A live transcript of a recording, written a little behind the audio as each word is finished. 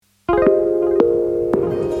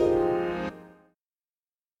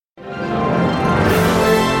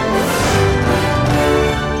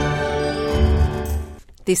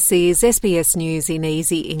This is SBS News in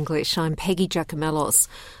Easy English. I'm Peggy Giacomellos.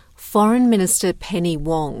 Foreign Minister Penny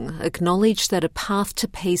Wong acknowledged that a path to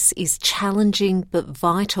peace is challenging but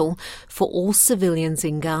vital for all civilians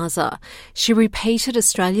in Gaza. She repeated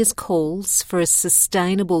Australia's calls for a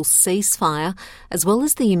sustainable ceasefire, as well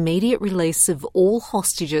as the immediate release of all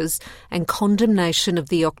hostages and condemnation of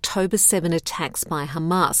the October 7 attacks by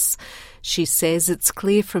Hamas. She says it's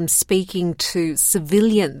clear from speaking to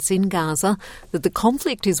civilians in Gaza that the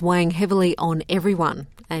conflict is weighing heavily on everyone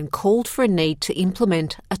and called for a need to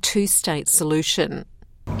implement a two-state solution.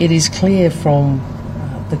 It is clear from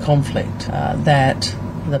the conflict that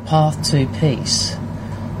the path to peace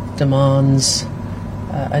demands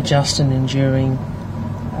a just and enduring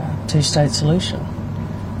two-state solution.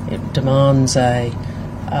 It demands the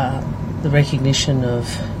recognition of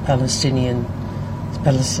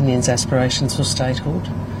Palestinians' aspirations for statehood,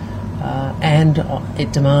 and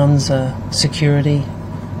it demands security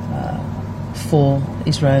for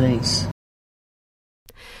Israelis.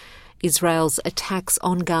 Israel's attacks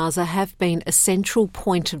on Gaza have been a central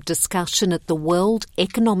point of discussion at the World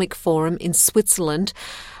Economic Forum in Switzerland,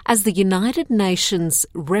 as the United Nations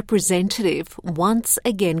representative once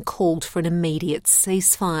again called for an immediate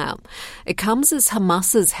ceasefire. It comes as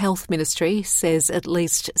Hamas's health ministry says at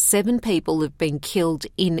least 7 people have been killed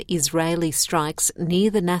in Israeli strikes near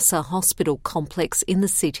the Nasser hospital complex in the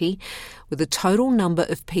city, with a total number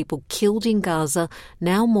of people killed in Gaza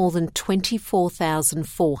now more than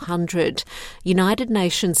 24,400. United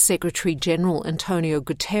Nations Secretary-General Antonio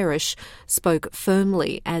Guterres spoke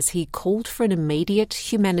firmly as he called for an immediate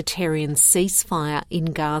humanitarian ceasefire in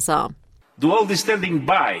Gaza. The world is standing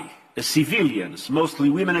by as civilians, mostly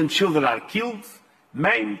women and children, are killed,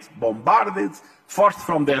 maimed, bombarded, forced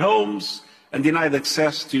from their homes and denied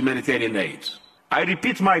access to humanitarian aid. I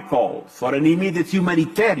repeat my call for an immediate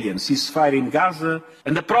humanitarian ceasefire in Gaza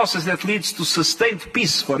and a process that leads to sustained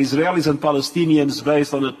peace for Israelis and Palestinians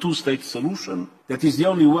based on a two-state solution. That is the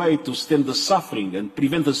only way to stem the suffering and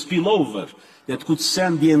prevent a spillover that could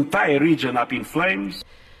send the entire region up in flames.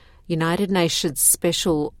 United Nations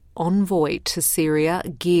Special Envoy to Syria,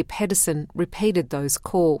 Geir Pedersen, repeated those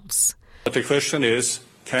calls. But the question is,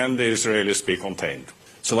 can the Israelis be contained?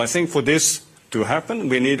 So I think for this to happen,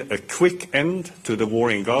 we need a quick end to the war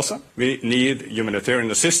in Gaza. We need humanitarian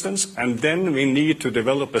assistance, and then we need to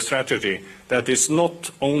develop a strategy that is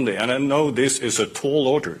not only, and I know this is a tall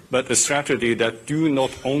order, but a strategy that do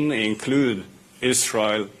not only include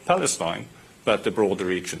Israel, Palestine, but the broader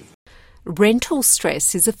region. Rental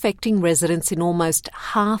stress is affecting residents in almost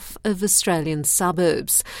half of Australian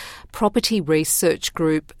suburbs. Property research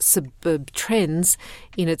group Suburb Trends,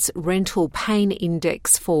 in its rental pain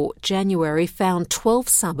index for January, found 12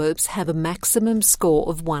 suburbs have a maximum score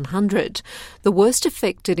of 100. The worst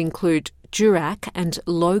affected include Durack and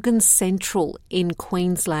Logan Central in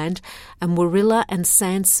Queensland and Warilla and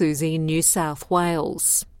Sans Souci in New South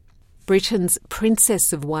Wales. Britain's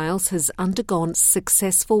Princess of Wales has undergone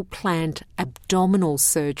successful planned abdominal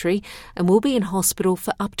surgery and will be in hospital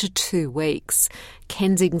for up to 2 weeks.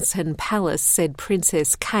 Kensington Palace said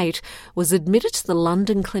Princess Kate was admitted to the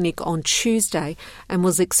London clinic on Tuesday and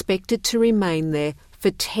was expected to remain there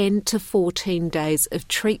for 10 to 14 days of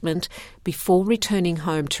treatment before returning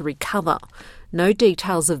home to recover. No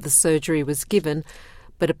details of the surgery was given,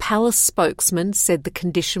 but a palace spokesman said the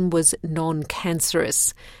condition was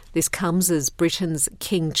non-cancerous. This comes as Britain's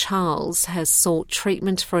King Charles has sought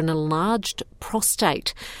treatment for an enlarged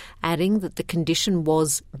prostate, adding that the condition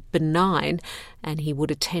was benign and he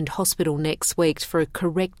would attend hospital next week for a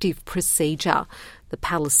corrective procedure. The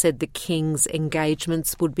palace said the King's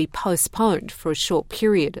engagements would be postponed for a short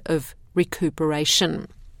period of recuperation.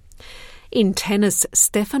 In tennis,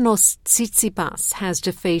 Stefanos Tsitsipas has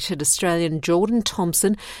defeated Australian Jordan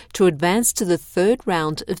Thompson to advance to the third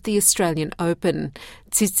round of the Australian Open.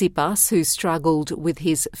 Tsitsipas, who struggled with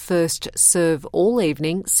his first serve all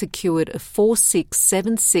evening, secured a 4-6,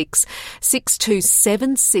 7-6, 6-2,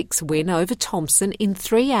 7-6 win over Thompson in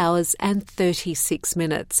 3 hours and 36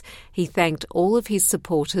 minutes. He thanked all of his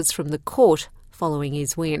supporters from the court following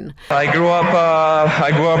his win. I grew up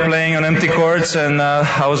playing on empty courts, and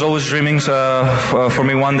I was always dreaming for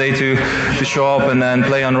me one day to show up and then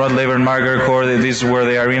play on Rod Laver and Margaret Court. These were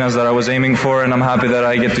the arenas that I was aiming for, and I'm happy that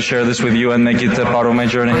I get to share this with you and make it a part of my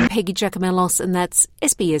journey. I'm Peggy Giacomellos, and that's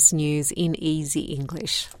SBS News in Easy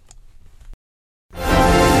English.